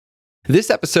This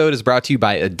episode is brought to you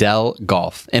by Edel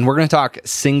Golf, and we're going to talk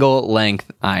single-length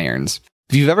irons.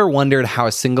 If you've ever wondered how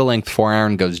a single-length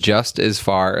 4-iron goes just as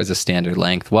far as a standard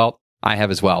length, well, I have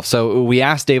as well. So we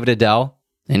asked David Edel,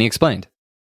 and he explained.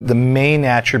 The main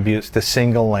attributes to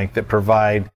single length that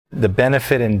provide the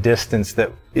benefit and distance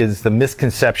that is the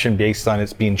misconception based on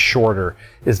its being shorter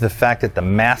is the fact that the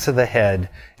mass of the head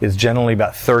is generally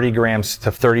about 30 grams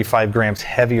to 35 grams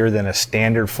heavier than a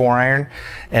standard 4-iron.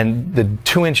 And the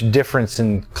 2-inch difference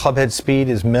in clubhead speed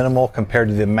is minimal compared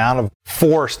to the amount of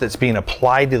force that's being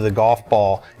applied to the golf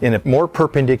ball in a more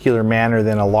perpendicular manner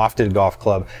than a lofted golf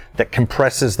club that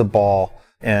compresses the ball.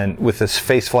 And with this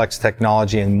face flex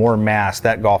technology and more mass,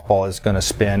 that golf ball is going to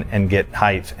spin and get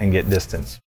height and get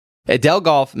distance. Edel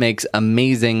Golf makes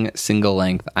amazing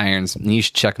single-length irons, and you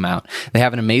should check them out. They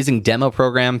have an amazing demo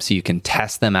program, so you can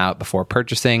test them out before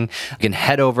purchasing. You can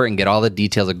head over and get all the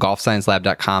details at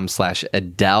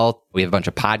golfsciencelab.com/Edel. We have a bunch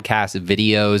of podcasts,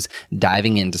 videos,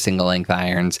 diving into single-length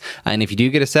irons. And if you do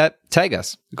get a set, tag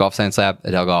us, Golf Science Lab,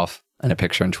 Edel Golf, and a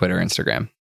picture on Twitter or Instagram.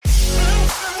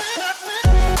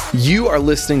 You are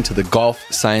listening to the Golf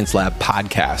Science Lab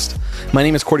podcast. My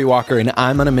name is Cordy Walker, and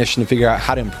I'm on a mission to figure out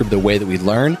how to improve the way that we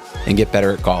learn and get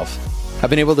better at golf. I've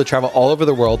been able to travel all over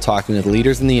the world talking with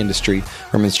leaders in the industry,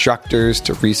 from instructors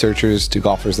to researchers to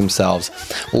golfers themselves,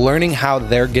 learning how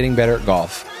they're getting better at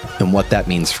golf and what that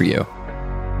means for you.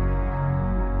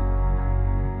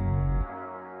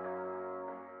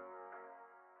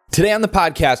 Today on the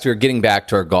podcast, we are getting back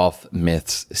to our Golf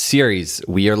Myths series.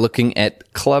 We are looking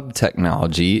at club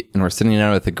technology, and we're sitting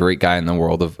down with a great guy in the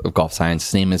world of golf science.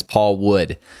 His name is Paul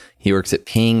Wood. He works at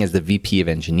Ping as the VP of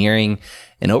Engineering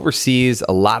and oversees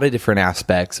a lot of different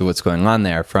aspects of what's going on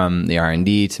there, from the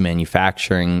R&D to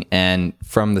manufacturing. And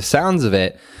from the sounds of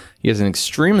it, he has an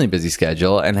extremely busy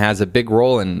schedule and has a big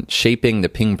role in shaping the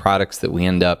Ping products that we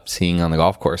end up seeing on the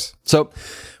golf course. So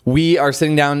we are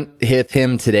sitting down with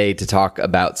him today to talk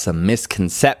about some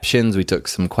misconceptions. We took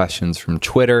some questions from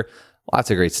Twitter.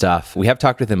 Lots of great stuff. We have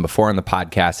talked with him before on the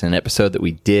podcast in an episode that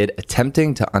we did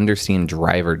attempting to understand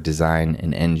driver design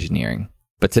and engineering.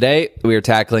 But today we are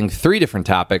tackling 3 different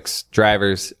topics: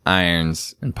 drivers,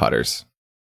 irons, and putters.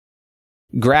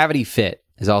 Gravity Fit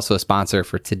is also a sponsor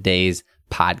for today's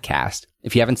podcast.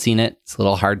 If you haven't seen it, it's a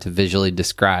little hard to visually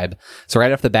describe. So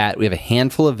right off the bat, we have a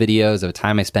handful of videos of a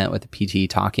time I spent with the PT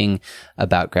talking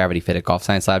about Gravity Fit at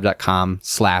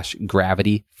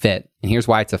golfsciencelab.com/gravityfit. And here's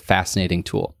why it's a fascinating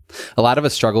tool. A lot of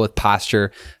us struggle with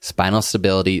posture, spinal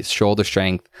stability, shoulder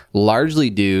strength, largely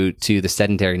due to the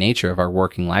sedentary nature of our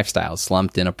working lifestyles,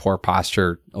 slumped in a poor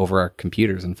posture over our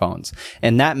computers and phones.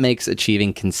 And that makes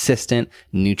achieving consistent,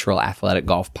 neutral athletic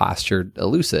golf posture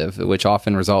elusive, which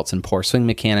often results in poor swing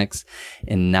mechanics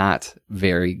and not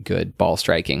very good ball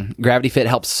striking. Gravity Fit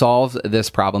helps solve this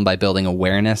problem by building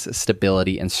awareness,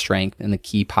 stability, and strength in the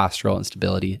key postural and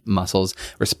stability muscles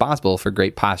responsible for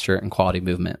great posture and quality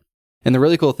movement. And the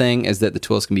really cool thing is that the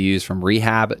tools can be used from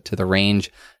rehab to the range,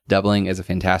 doubling as a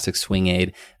fantastic swing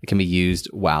aid that can be used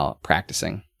while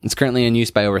practicing. It's currently in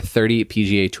use by over 30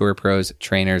 PGA Tour pros,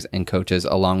 trainers, and coaches,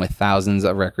 along with thousands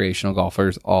of recreational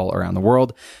golfers all around the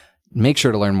world. Make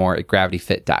sure to learn more at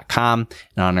gravityfit.com,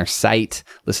 and on our site,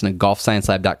 listen to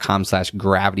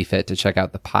golfsciencelab.com/gravityfit to check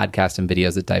out the podcast and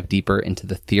videos that dive deeper into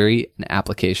the theory and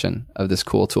application of this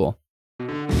cool tool.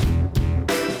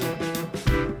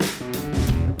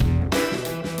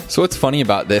 So what's funny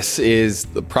about this is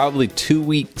probably 2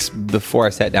 weeks before I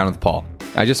sat down with Paul,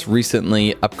 I just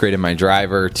recently upgraded my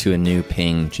driver to a new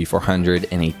Ping G400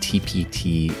 and a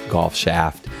TPT golf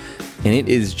shaft. And it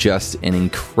is just an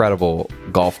incredible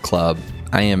golf club.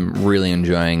 I am really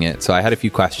enjoying it. So I had a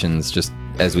few questions just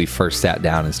as we first sat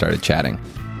down and started chatting.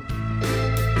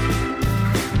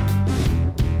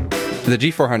 The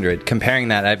G400, comparing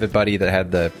that, I have a buddy that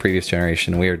had the previous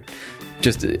generation. We were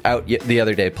just out the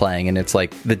other day playing, and it's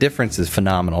like the difference is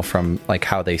phenomenal from like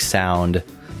how they sound,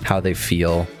 how they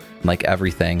feel, like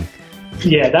everything.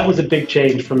 Yeah, that was a big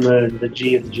change from the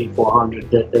G of the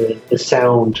G400. The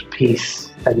sound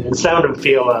piece and sound and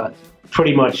feel are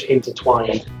pretty much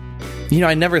intertwined. You know,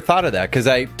 I never thought of that because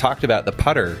I talked about the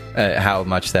putter, how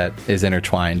much that is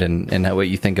intertwined and what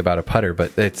you think about a putter,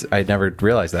 but I never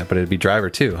realized that, but it'd be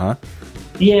driver too, huh?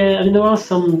 Yeah, I mean, there are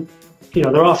some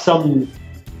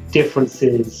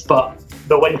differences, but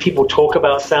when people talk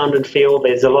about sound and feel,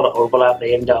 there's a lot of overlap.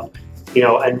 They end up,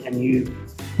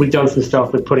 we've done some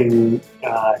stuff with putting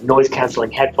noise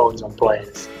cancelling headphones on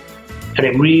players, and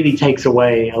it really takes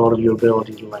away a lot of your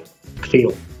ability to like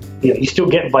feel. You know, you still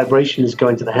get vibrations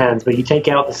going to the hands, but you take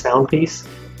out the sound piece,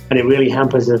 and it really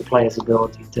hampers a player's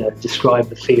ability to describe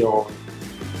the feel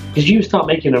Because you start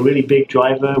making a really big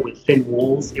driver with thin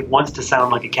walls, it wants to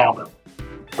sound like a cowbell.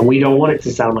 And we don't want it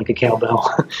to sound like a cowbell.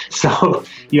 So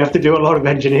you have to do a lot of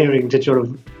engineering to sort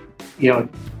of,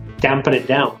 dampen it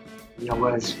down.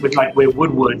 Whereas with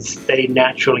woodwoods, they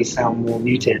naturally sound more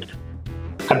muted.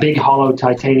 A big hollow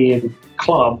titanium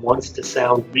club wants to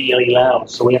sound really loud,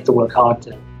 so we have to work hard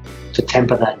to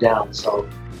temper that down. So,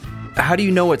 how do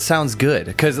you know what sounds good?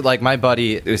 Because like my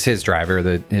buddy, it was his driver,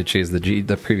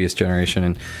 the previous generation,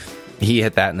 and he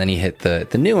hit that, and then he hit the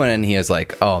new one, and he was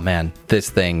like, "Oh man, this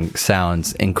thing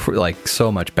sounds like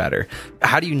so much better."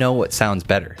 How do you know what sounds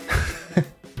better? At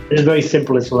the very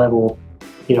simplest level,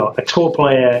 a tour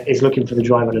player is looking for the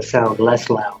driver to sound less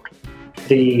loud.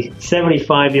 The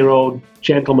 75-year-old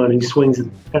gentleman who swings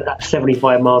at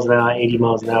 75 miles an hour, 80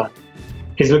 miles an hour,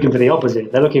 is looking for the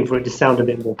opposite. They're looking for it to sound a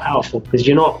bit more powerful, because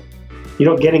you're not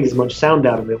getting as much sound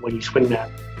out of it when you swing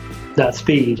that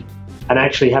speed. And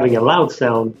actually having a loud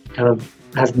sound kind of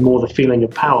has more the feeling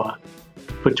of power.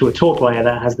 But to a tour player,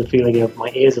 that has the feeling of my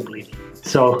ears are bleeding.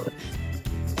 So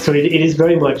it is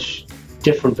very much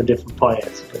different for different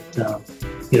players. But,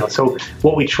 so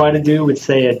what we try to do with,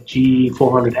 say, a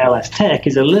G400 LS Tech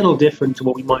is a little different to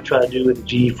what we might try to do with a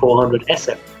G400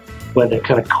 SF, where the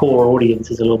kind of core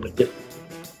audience is a little bit different.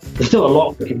 There's still a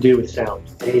lot we can do with sound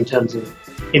in terms of,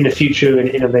 in the future, and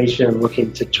innovation,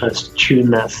 looking to try to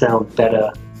tune that sound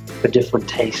better for different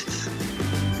tastes.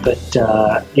 But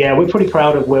we're pretty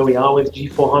proud of where we are with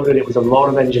G400. It was a lot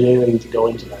of engineering to go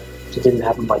into that. It didn't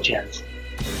happen by chance.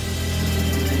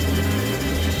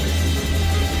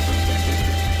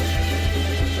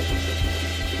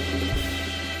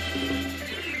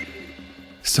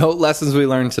 So, lessons we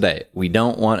learned today. We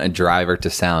don't want a driver to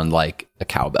sound like a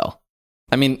cowbell.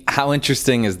 I mean, how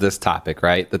interesting is this topic,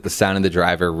 right? That the sound of the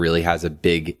driver really has a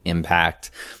big impact.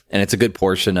 And it's a good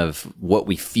portion of what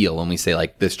we feel when we say,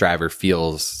 like, this driver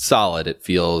feels solid. It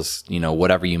feels,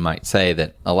 whatever you might say,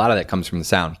 that a lot of that comes from the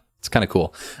sound. It's kind of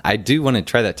cool. I do want to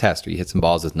try that test where you hit some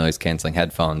balls with noise canceling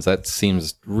headphones. That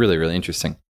seems really, really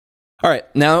interesting. All right,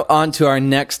 now on to our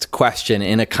next question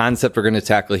in a concept we're going to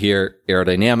tackle here,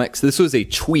 aerodynamics. This was a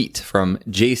tweet from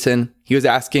Jason. He was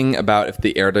asking about if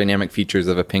the aerodynamic features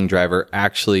of a Ping driver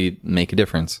actually make a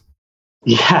difference.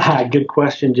 Yeah, good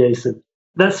question, Jason.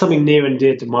 That's something near and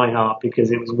dear to my heart,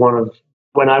 because it was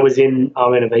when I was in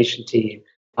our innovation team,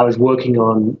 I was working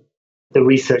on the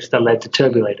research that led to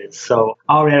turbulators. So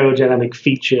our aerodynamic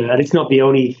feature, and it's not the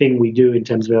only thing we do in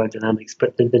terms of aerodynamics,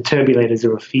 but the turbulators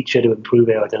are a feature to improve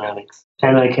aerodynamics.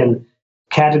 And I can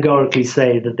categorically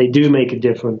say that they do make a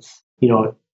difference.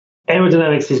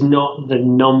 Aerodynamics is not the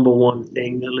number one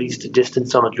thing that leads to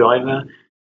distance on a driver,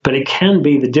 but it can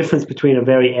be. The difference between a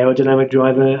very aerodynamic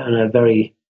driver and a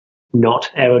very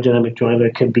not aerodynamic driver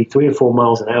can be 3 or 4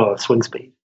 miles an hour of swing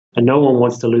speed. And no one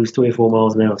wants to lose 3 or 4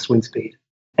 miles an hour of swing speed.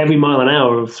 Every mile an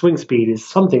hour of swing speed is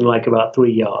something like about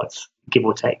 3 yards, give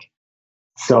or take.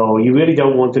 So you really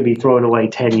don't want to be throwing away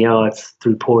 10 yards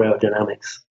through poor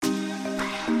aerodynamics.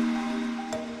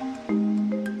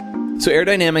 So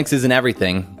aerodynamics isn't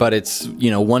everything, but it's,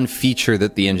 one feature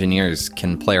that the engineers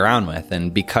can play around with.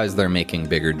 And because they're making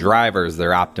bigger drivers,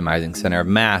 they're optimizing center of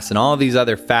mass and all of these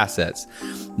other facets,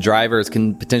 drivers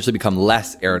can potentially become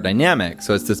less aerodynamic.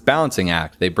 So it's this balancing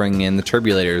act. They bring in the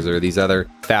turbulators or these other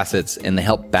facets, and they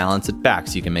help balance it back.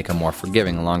 So you can make a more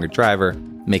forgiving, a longer driver,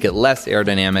 make it less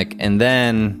aerodynamic, and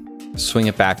then swing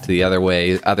it back to the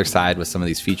other side with some of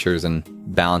these features and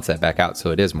balance that back out so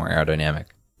it is more aerodynamic.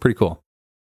 Pretty cool.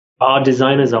 Our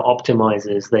designers are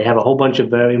optimizers. They have a whole bunch of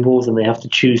variables, and they have to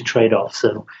choose trade-offs.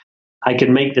 So I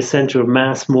can make the center of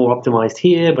mass more optimized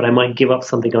here, but I might give up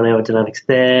something on aerodynamics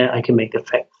there. I can make the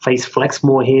face flex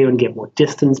more here and get more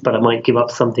distance, but I might give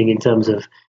up something in terms of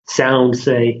sound,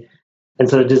 say. And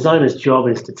so the designer's job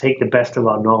is to take the best of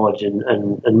our knowledge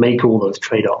and make all those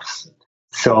trade-offs.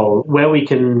 So where we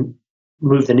can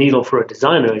move the needle for a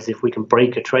designer is if we can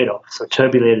break a trade-off. So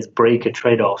turbulators break a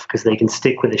trade-off because they can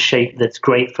stick with a shape that's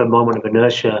great for moment of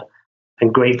inertia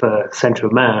and great for center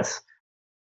of mass.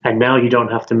 And now you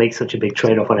don't have to make such a big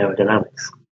trade-off on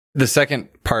aerodynamics. The second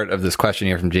part of this question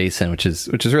here from Jason, which is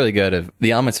really good, of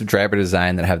the elements of driver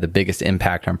design that have the biggest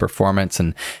impact on performance,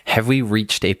 and have we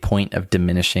reached a point of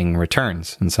diminishing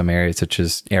returns in some areas such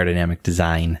as aerodynamic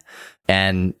design?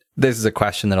 And this is a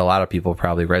question that a lot of people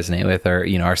probably resonate with, or,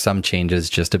 are some changes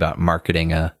just about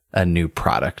marketing a new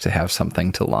product to have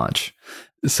something to launch?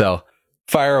 So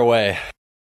fire away.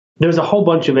 There's a whole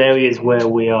bunch of areas where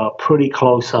we are pretty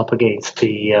close up against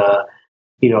the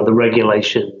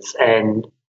regulations. And,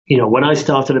 when I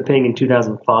started at Ping in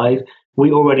 2005,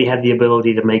 we already had the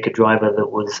ability to make a driver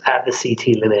that was at the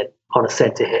CT limit on a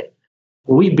set to hit.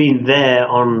 We've been there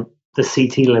on the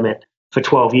CT limit for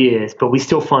 12 years, but we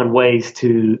still find ways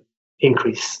to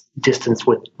increase distance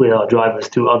with our drivers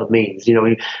through other means.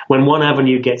 When one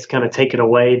avenue gets kind of taken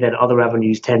away, then other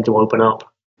avenues tend to open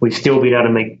up. We've still been able to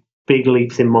make big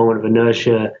leaps in moment of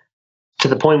inertia to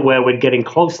the point where we're getting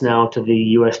close now to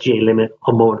the USGA limit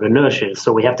on moment of inertia.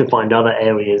 So we have to find other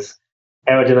areas.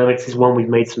 Aerodynamics is one we've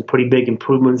made some pretty big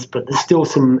improvements, but there's still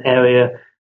some area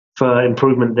for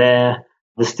improvement there.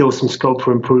 There's still some scope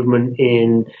for improvement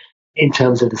in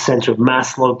terms of the center of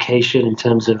mass location, in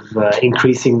terms of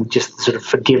increasing just sort of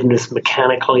forgiveness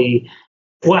mechanically.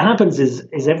 What happens is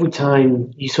every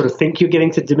time you sort of think you're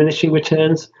getting to diminishing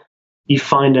returns, you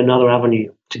find another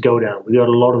avenue to go down. We've got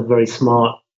a lot of very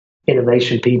smart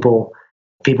innovation people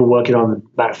working on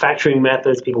manufacturing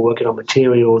methods, people working on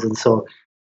materials. And so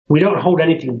we don't hold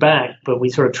anything back, but we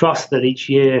sort of trust that each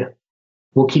year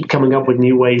we'll keep coming up with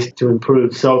new ways to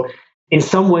improve. So in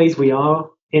some ways we are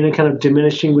in a kind of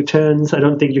diminishing returns. I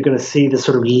don't think you're going to see the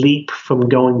sort of leap from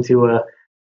going to a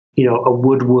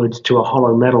wood to a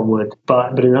hollow metal wood.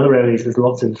 But in other areas, there's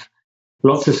lots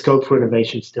of scope for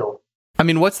innovation still. I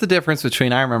mean, what's the difference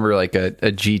between, I remember like a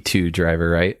G2 driver,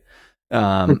 right?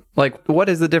 Like, what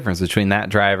is the difference between that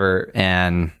driver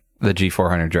and the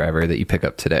G400 driver that you pick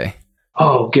up today?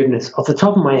 Oh, goodness. Off the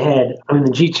top of my head, I mean,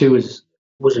 the G2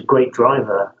 was a great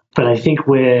driver, but I think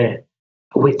we're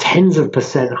tens of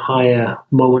percent higher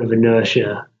moment of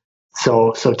inertia.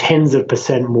 So tens of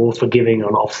percent more forgiving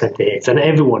on offset hits. And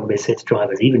everyone mishits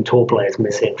drivers, even tour players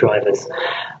mishit drivers.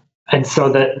 And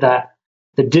so that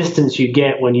the distance you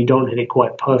get when you don't hit it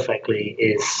quite perfectly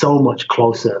is so much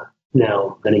closer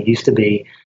now than it used to be.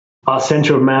 Our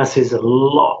center of mass is a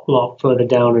lot further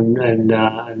down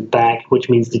and back, which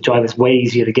means the driver's way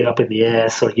easier to get up in the air.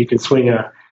 So you can swing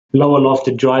a lower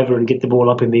lofted driver and get the ball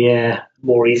up in the air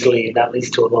more easily, and that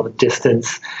leads to a lot of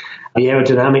distance. The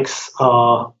aerodynamics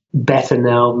are better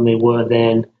now than they were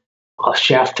then. Our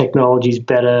shaft technology is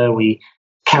better. We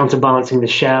counterbalancing the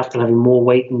shaft and having more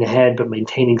weight in the head, but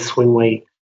maintaining swing weight.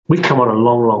 We've come on a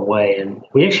long way. And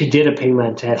we actually did a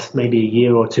Pingman test maybe a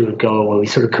year or two ago where we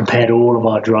sort of compared all of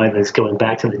our drivers going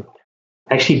back to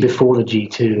before the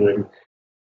G2. And,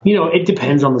 it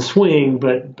depends on the swing,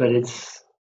 but it's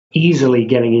easily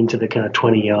getting into the kind of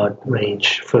 20-yard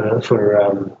range for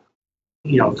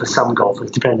some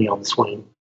golfers, depending on the swing.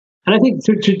 And I think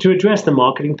to address the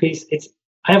marketing piece,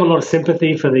 I have a lot of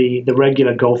sympathy for the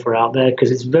regular golfer out there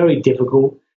because it's very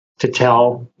difficult to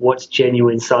tell what's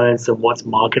genuine science and what's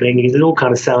marketing, because it all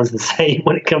kind of sounds the same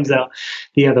when it comes out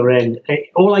the other end.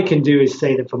 All I can do is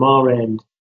say that from our end,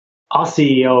 our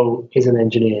CEO is an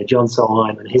engineer, John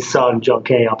Solheim, and his son, John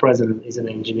Kay, our president, is an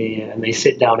engineer, and they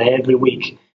sit down every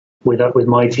week with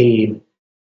my team,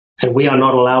 and we are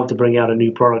not allowed to bring out a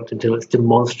new product until it's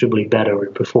demonstrably better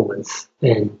in performance.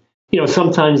 And,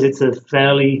 sometimes it's a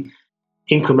fairly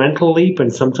incremental leap,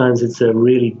 and sometimes it's a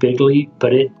really big leap,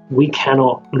 but we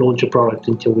cannot launch a product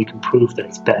until we can prove that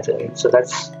it's better. So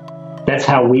that's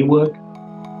how we work.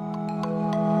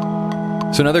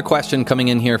 So another question coming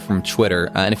in here from Twitter,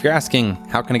 and if you're asking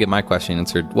how can I get my question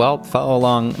answered, well, follow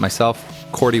along myself,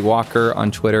 Cordy Walker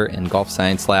on Twitter, and Golf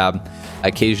Science Lab.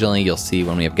 Occasionally you'll see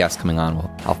when we have guests coming on,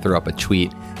 I'll throw up a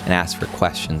tweet and ask for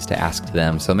questions to ask to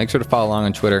them. So make sure to follow along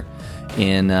on Twitter,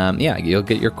 and you'll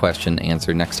get your question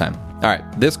answered next time. All right,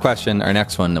 this question, our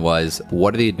next one was,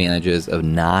 what are the advantages of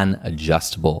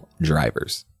non-adjustable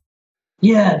drivers?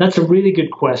 Yeah, that's a really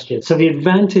good question. So the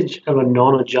advantage of a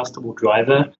non-adjustable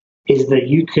driver is that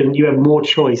you have more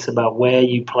choice about where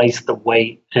you place the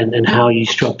weight and how you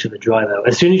structure the driver.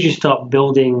 As soon as you start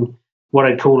building what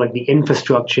I'd call like the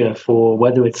infrastructure for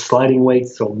whether it's sliding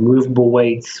weights or movable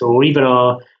weights or even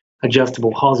our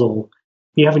adjustable hosel,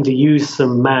 you're having to use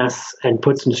some mass and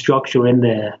put some structure in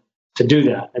there to do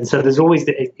that. And so there's always,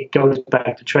 it goes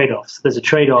back to trade-offs. There's a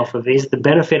trade-off of, is the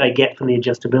benefit I get from the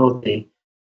adjustability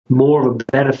more of a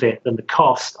benefit than the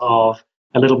cost of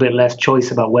a little bit less choice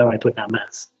about where I put that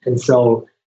mass? And so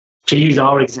to use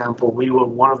our example, we were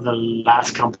one of the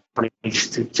last companies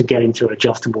to get into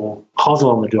adjustable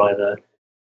hosel on the driver.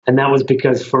 And that was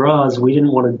because for us, we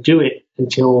didn't want to do it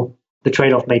until the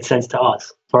trade-off made sense to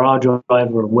us. For our driver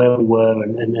and where we were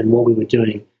and what we were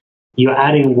doing, you're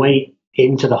adding weight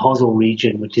into the hosel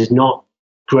region, which is not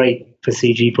great for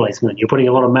CG placement. You're putting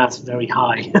a lot of mass very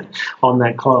high on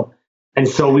that club. And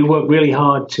so we worked really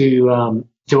hard to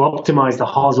optimize the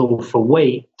hosel for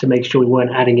weight to make sure we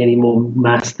weren't adding any more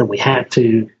mass than we had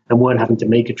to and weren't having to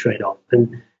make a trade-off.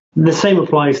 And the same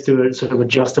applies to a sort of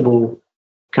adjustable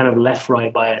kind of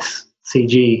left-right bias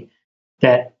CG,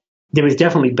 that there is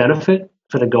definitely benefit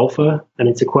for the golfer, and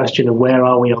it's a question of where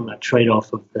are we on that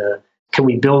trade-off of the can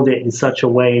we build it in such a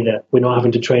way that we're not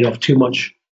having to trade off too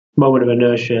much moment of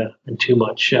inertia and too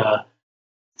much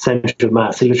center of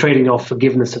mass? So you're trading off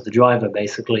forgiveness of the driver,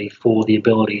 basically, for the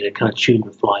ability to kind of tune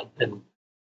the flight. And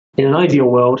in an ideal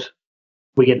world,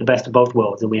 we get the best of both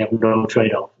worlds and we have no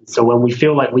trade-off. So when we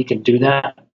feel like we can do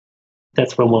that,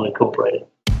 that's when we'll incorporate it.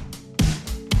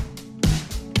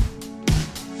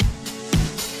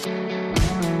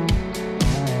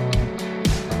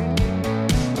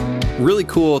 Really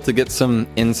cool to get some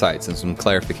insights and some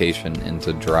clarification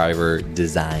into driver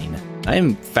design. I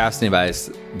am fascinated by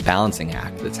this balancing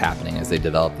act that's happening as they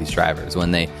develop these drivers. When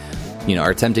they,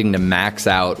 are attempting to max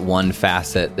out one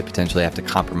facet, they potentially have to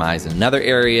compromise in another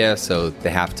area. So they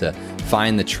have to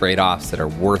find the trade-offs that are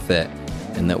worth it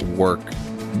and that work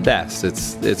best.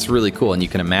 It's really cool. And you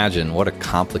can imagine what a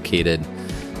complicated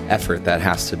effort that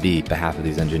has to be behalf of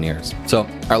these engineers. So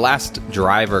our last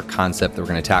driver concept that we're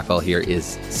going to tackle here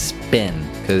is spin,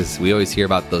 because we always hear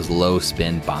about those low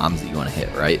spin bombs that you want to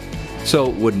hit, right? So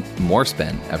would more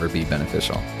spin ever be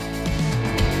beneficial?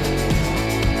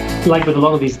 Like with a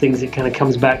lot of these things, it kind of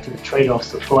comes back to the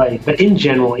trade-offs of play. But in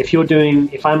general,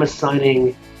 if I'm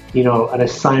assigning, an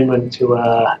assignment to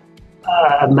a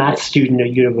math student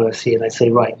at university, and I say,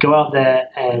 right, go out there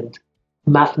and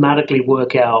mathematically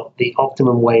work out the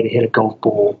optimum way to hit a golf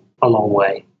ball a long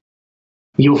way,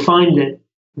 you'll find that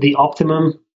the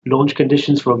optimum launch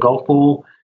conditions for a golf ball,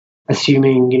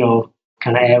 assuming,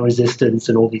 kind of air resistance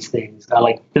and all these things, are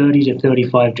like 30 to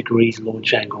 35 degrees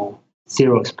launch angle,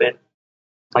 zero spin.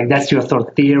 Like that's your sort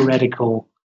of theoretical,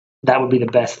 that would be the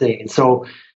best thing. And so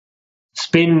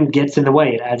spin gets in the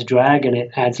way. It adds drag and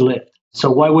it adds lift. So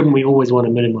why wouldn't we always want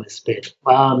to minimize spin?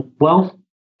 Well,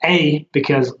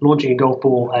 because launching a golf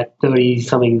ball at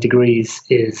 30-something degrees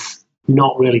is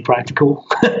not really practical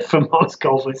for most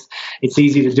golfers. It's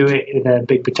easy to do it with a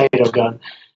big potato gun.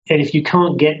 And if you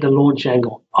can't get the launch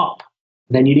angle up,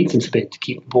 then you need some spin to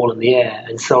keep the ball in the air.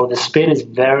 And so the spin is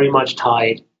very much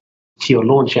tied to your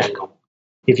launch angle.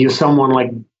 If you're someone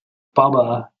like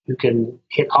Bubba who can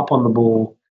hit up on the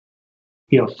ball,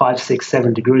 5, 6,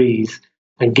 7 degrees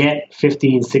and get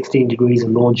 15, 16 degrees of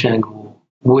launch angle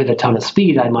with a ton of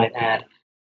speed, I might add,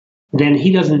 then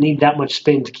he doesn't need that much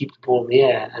spin to keep the ball in the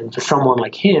air. And for someone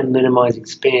like him, minimizing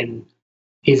spin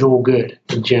is all good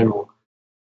in general.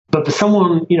 But for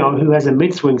someone, who has a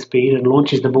mid-swing speed and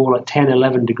launches the ball at 10,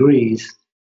 11 degrees,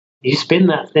 you spin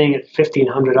that thing at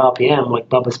 1,500 RPM like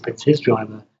Bubba spins his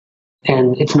driver,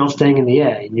 and it's not staying in the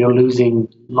air, and you're losing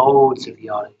loads of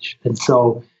yardage. And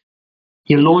so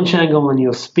your launch angle and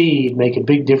your speed make a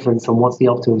big difference on what's the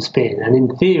optimum spin. And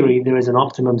in theory, there is an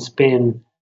optimum spin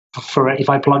for if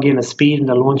I plug in a speed and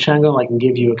a launch angle, I can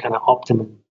give you a kind of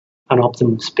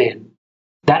optimum spin.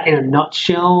 That in a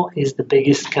nutshell is the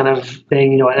biggest kind of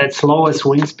thing. At slower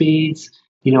swing speeds,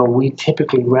 we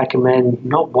typically recommend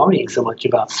not worrying so much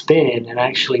about spin and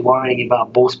actually worrying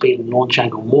about ball speed and launch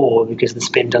angle more, because the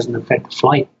spin doesn't affect the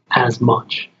flight as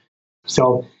much.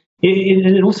 So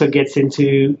it also gets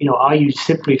into, are you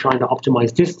simply trying to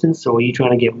optimize distance, or are you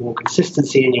trying to get more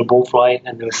consistency in your ball flight?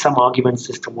 And there are some arguments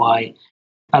as to why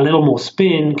a little more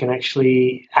spin can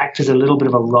actually act as a little bit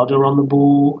of a rudder on the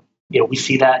ball. We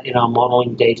see that in our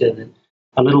modeling data, that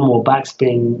a little more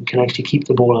backspin can actually keep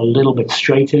the ball a little bit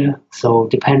straighter. So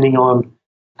depending on,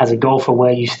 as a golfer,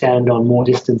 where you stand on more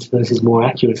distance versus more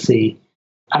accuracy,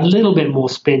 a little bit more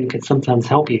spin can sometimes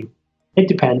help you. It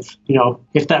depends.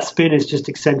 If that spin is just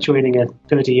accentuating a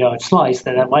 30-yard slice,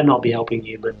 then that might not be helping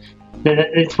you. But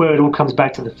it's where it all comes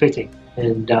back to the fitting.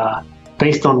 And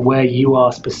based on where you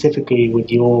are specifically with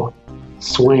your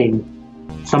swing,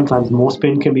 sometimes more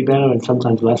spin can be better and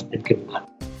sometimes less spin can be better.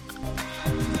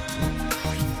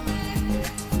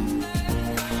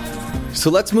 So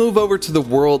let's move over to the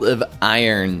world of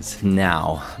irons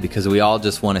now, because we all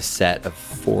just want a set of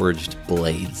forged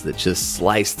blades that just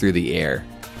slice through the air,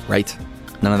 right?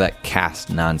 None of that cast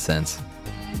nonsense.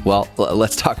 Well,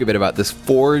 let's talk a bit about this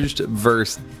forged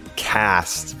versus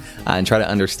cast and try to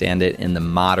understand it in the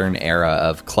modern era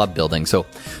of club building. So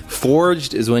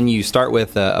forged is when you start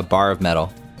with a bar of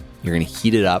metal, you're going to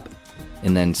heat it up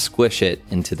and then squish it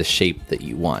into the shape that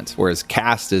you want. Whereas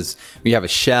cast is you have a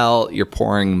shell, you're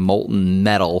pouring molten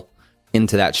metal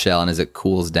into that shell, and as it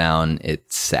cools down,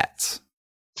 it sets.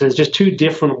 So there's just two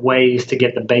different ways to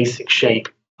get the basic shape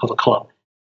of a club.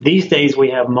 These days we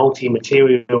have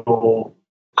multi-material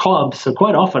clubs, so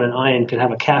quite often an iron can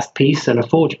have a cast piece and a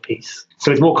forged piece.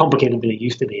 So it's more complicated than it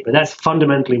used to be, but that's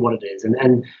fundamentally what it is.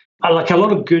 And like a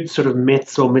lot of good sort of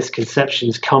myths or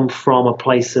misconceptions come from a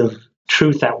place of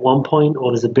truth at one point,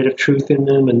 or there's a bit of truth in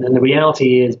them. And the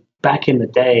reality is, back in the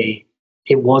day,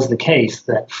 it was the case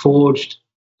that forged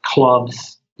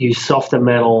clubs, use softer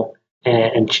metal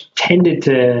and tended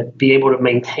to be able to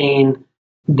maintain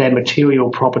their material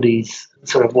properties,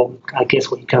 sort of what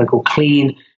you kind of call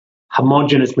clean,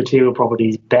 homogeneous material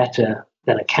properties better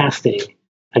than a casting.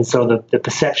 And so the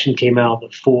perception came out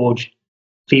that forged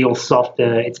feels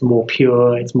softer, it's more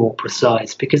pure, it's more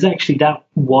precise, because actually that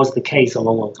was the case a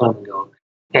long, long time ago.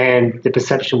 And the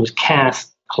perception was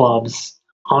cast clubs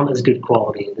aren't as good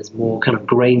quality. There's more kind of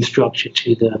grain structure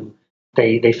to them.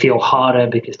 They feel harder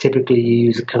because typically you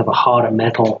use kind of a harder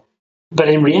metal. But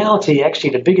in reality, actually,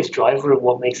 the biggest driver of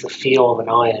what makes the feel of an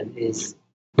iron is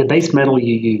the base metal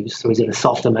you use. So is it a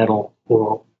softer metal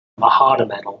or a harder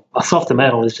metal? A softer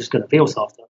metal is just going to feel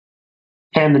softer.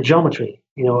 And the geometry.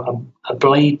 A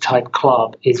blade type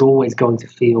club is always going to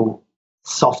feel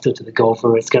softer to the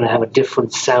golfer. It's going to have a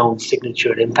different sound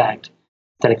signature and impact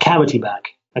than a cavity back.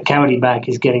 A cavity back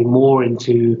is getting more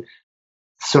into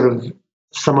sort of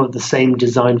some of the same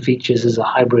design features as a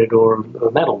hybrid or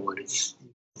a metal would. It's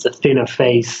a thinner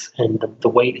face, and the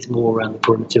weight is more around the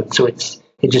perimeter. So it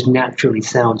just naturally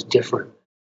sounds different.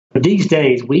 But these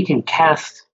days, we can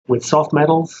cast with soft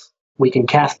metals. We can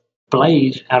cast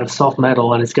blade out of soft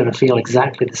metal, and it's going to feel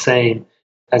exactly the same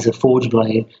as a forged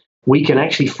blade. We can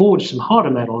actually forge some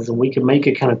harder metals, and we can make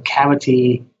a kind of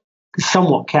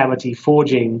somewhat cavity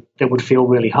forging that would feel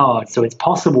really hard. So it's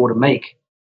possible to make,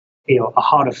 a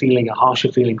harder feeling, a harsher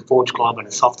feeling forged club and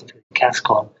a softer feeling cast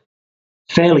club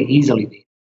fairly easily.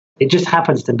 It just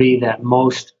happens to be that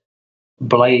most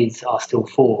blades are still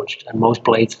forged and most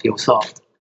blades feel soft,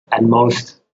 and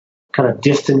most kind of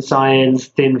distance irons,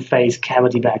 thin face,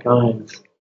 cavity back irons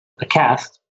are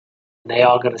cast. They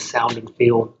are going to sound and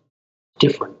feel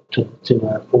different to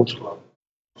a forged club.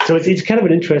 So it's kind of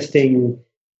an interesting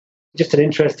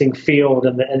field,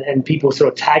 and people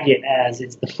sort of tag it as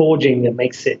it's the forging that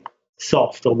makes it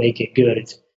soft or make it good.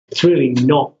 It's really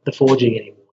not the forging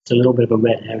anymore. It's a little bit of a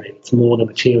red herring. It's more the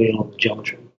material and the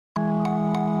geometry.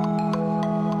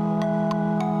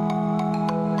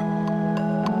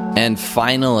 And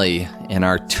finally, in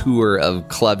our tour of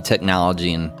club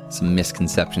technology and some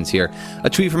misconceptions here, a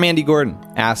tweet from Andy Gordon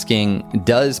asking,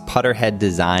 does putter head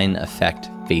design affect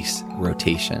face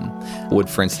rotation? Would,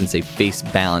 for instance, a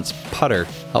face-balanced putter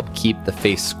help keep the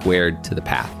face squared to the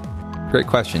path? Great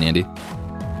question, Andy.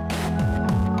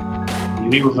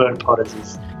 We refer to putters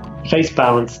as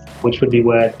face-balanced, which would be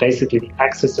where basically the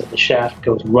axis of the shaft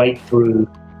goes right through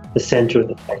the center of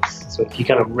the face. So if you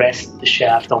kind of rest the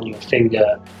shaft on your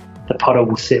finger, the putter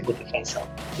will sit with the face up.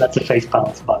 That's a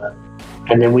face-balanced putter.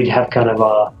 And then we'd have kind of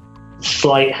our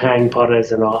slight hang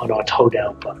putters and our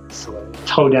toe-down putters. So a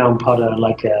toe-down putter,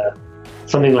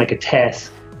 something like a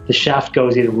Tess, the shaft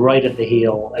goes in right at the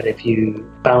heel, and if you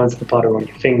balance the putter on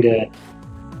your finger,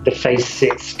 the face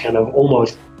sits kind of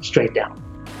almost straight down.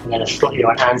 And then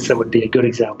an answer would be a good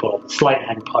example of a slight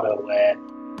hang putter where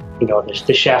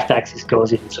the shaft axis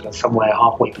goes in sort of somewhere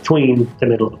halfway between the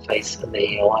middle of the face and the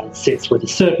heel, and it sits with a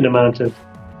certain amount of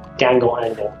gangle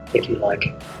angle, if you like.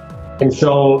 And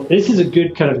so this is a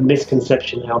good kind of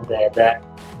misconception out there that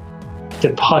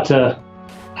the putter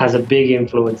has a big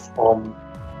influence on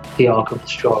the arc of the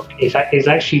stroke. It's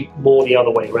actually more the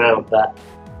other way around, that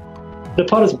the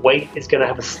putter's weight is going to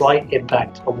have a slight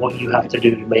impact on what you have to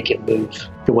do to make it move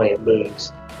the way it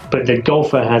moves. But the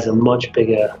golfer has a much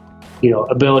bigger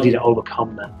ability to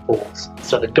overcome that force.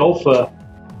 So the golfer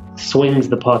swings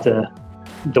the putter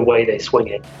the way they swing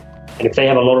it. And if they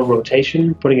have a lot of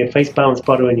rotation, putting a face-balanced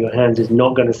putter in your hands is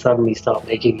not going to suddenly start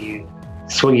making you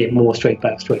swing it more straight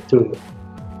back, straight through.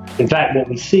 In fact, what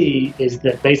we see is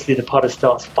that basically the putter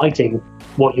starts fighting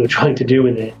what you're trying to do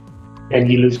with it,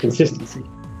 and you lose consistency.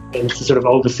 And it's a sort of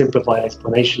oversimplified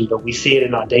explanation, but we see it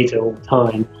in our data all the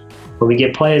time. When we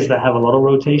get players that have a lot of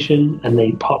rotation and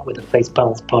they putt with a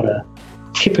face-balanced putter,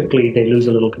 typically they lose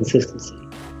a little consistency.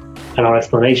 And our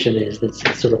explanation is that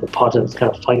it's sort of the putter that's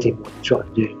kind of fighting what you're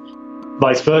trying to do.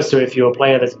 Vice versa, if you're a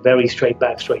player that's very straight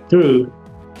back, straight through,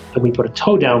 and we put a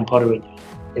toe-down putter in,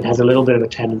 it has a little bit of a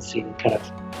tendency to kind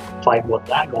of fight what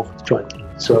that golfer is trying to do.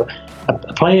 So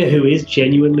a player who is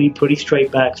genuinely pretty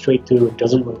straight back, straight through, and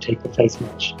doesn't rotate the face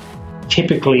much,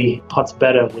 typically putts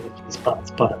better with a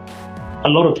face-balanced putter. A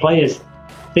lot of players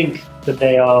think that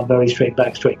they are very straight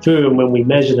back, straight through, and when we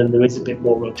measure them, there is a bit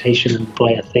more rotation than the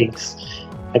player thinks.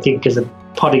 I think because a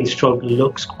putting stroke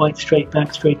looks quite straight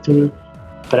back, straight through,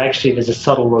 but actually there's a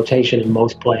subtle rotation in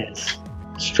most players'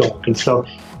 stroke. And so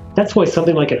that's why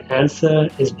something like an Answer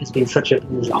has been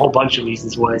there's a whole bunch of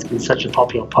reasons why it's been such a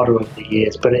popular putter over the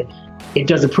years, but it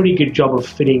does a pretty good job of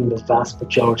fitting the vast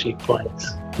majority of players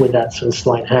with that sort of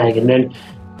slight hang. And then,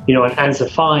 an Answer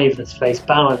 5 that's face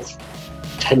balanced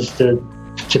tends to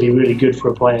to be really good for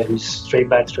a player who's straight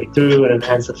back, straight through, and an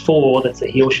answer 4 that's a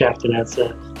heel shafted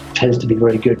answer tends to be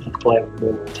very good for the player with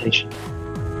more rotation.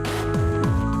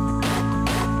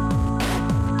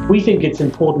 We think it's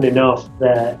important enough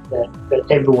that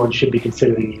everyone should be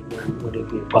considering it when it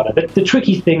be a putter. But the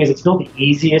tricky thing is it's not the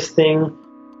easiest thing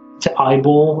to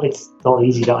eyeball. It's not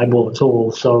easy to eyeball at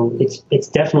all. So it's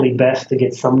definitely best to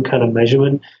get some kind of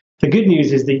measurement. The good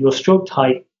news is that your stroke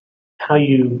height, how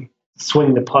you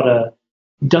swing the putter,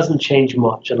 doesn't change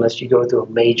much unless you go through a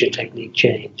major technique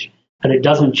change. And it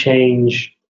doesn't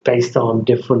change based on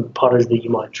different putters that you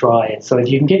might try. And so if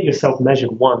you can get yourself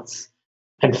measured once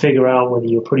and figure out whether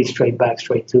you're pretty straight back,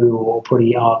 straight through, or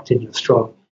pretty arced in your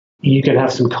stroke, you can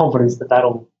have some confidence that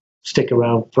that'll stick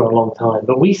around for a long time.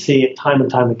 But we see it time and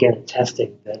time again in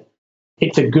testing that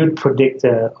it's a good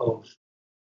predictor of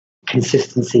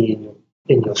consistency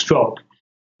in your stroke.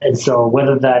 And so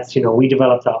whether that's, we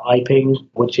developed our iPing,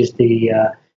 which is the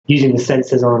using the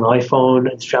sensors on an iPhone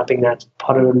and strapping that to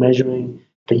putter and measuring,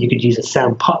 but you could use a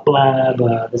Sound Putt Lab.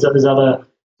 There's other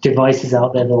devices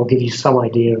out there that will give you some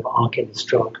idea of arc in the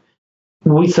stroke.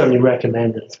 We certainly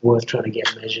recommend that it's worth trying to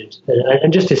get measured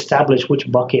and just establish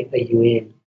which bucket are you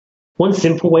in. One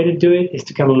simple way to do it is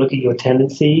to kind of look at your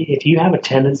tendency. If you have a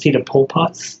tendency to pull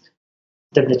putts,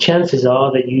 then the chances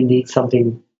are that you need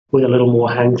something with a little more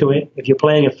hang to it. If you're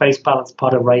playing a face balance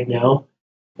putter right now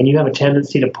and you have a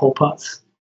tendency to pull putts,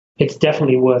 it's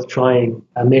definitely worth trying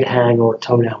a mid-hang or a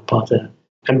toe-down putter.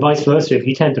 And vice versa, if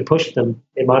you tend to push them,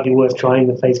 it might be worth trying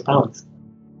the face balance.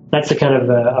 That's a kind of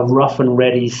a rough and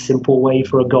ready, simple way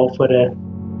for a golfer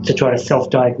to try to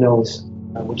self-diagnose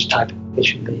which type it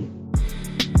should be.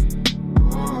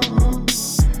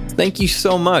 Thank you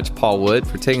so much, Paul Wood,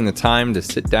 for taking the time to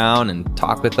sit down and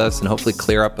talk with us and hopefully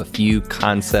clear up a few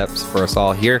concepts for us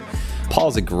all here.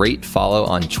 Paul's a great follow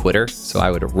on Twitter, so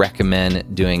I would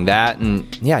recommend doing that.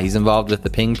 And yeah, he's involved with the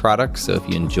Ping product, so if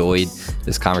you enjoyed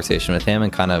this conversation with him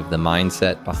and kind of the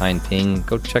mindset behind Ping,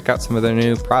 go check out some of their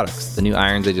new products. The new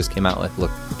irons they just came out with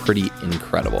look pretty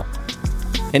incredible.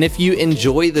 And if you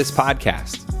enjoy this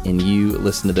podcast and you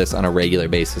listen to this on a regular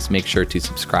basis, make sure to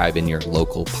subscribe in your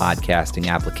local podcasting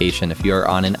application. If you're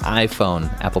on an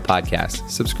iPhone, Apple Podcasts,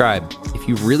 subscribe. If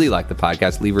you really like the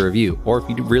podcast, leave a review. Or if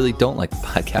you really don't like the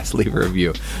podcast, leave a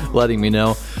review, letting me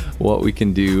know what we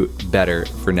can do better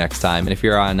for next time. And if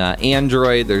you're on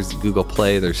Android, there's Google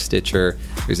Play, there's Stitcher.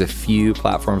 There's a few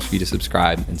platforms for you to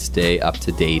subscribe and stay up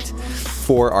to date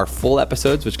for our full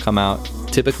episodes, which come out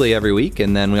typically every week.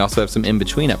 And then we also have some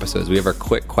in-between episodes. We have our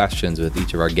quick questions with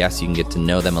each of our guests. You can get to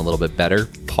know them a little bit better.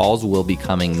 Paul's will be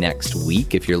coming next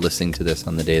week if you're listening to this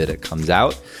on the day that it comes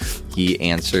out. He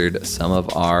answered some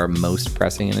of our most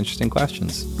pressing and interesting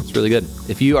questions. It's really good.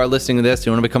 If you are listening to this,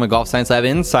 you want to become a Golf Science Lab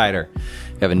insider,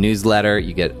 we have a newsletter.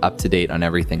 You get up to date on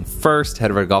everything first. Head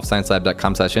over to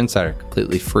golfsciencelab.com/insider.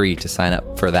 Completely free to sign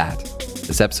up for that.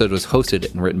 This episode was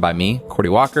hosted and written by me, Cordy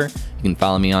Walker. You can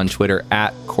follow me on Twitter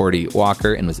 @Cordy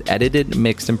Walker, and was edited,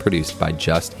 mixed, and produced by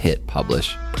Just Hit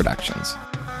Publish Productions.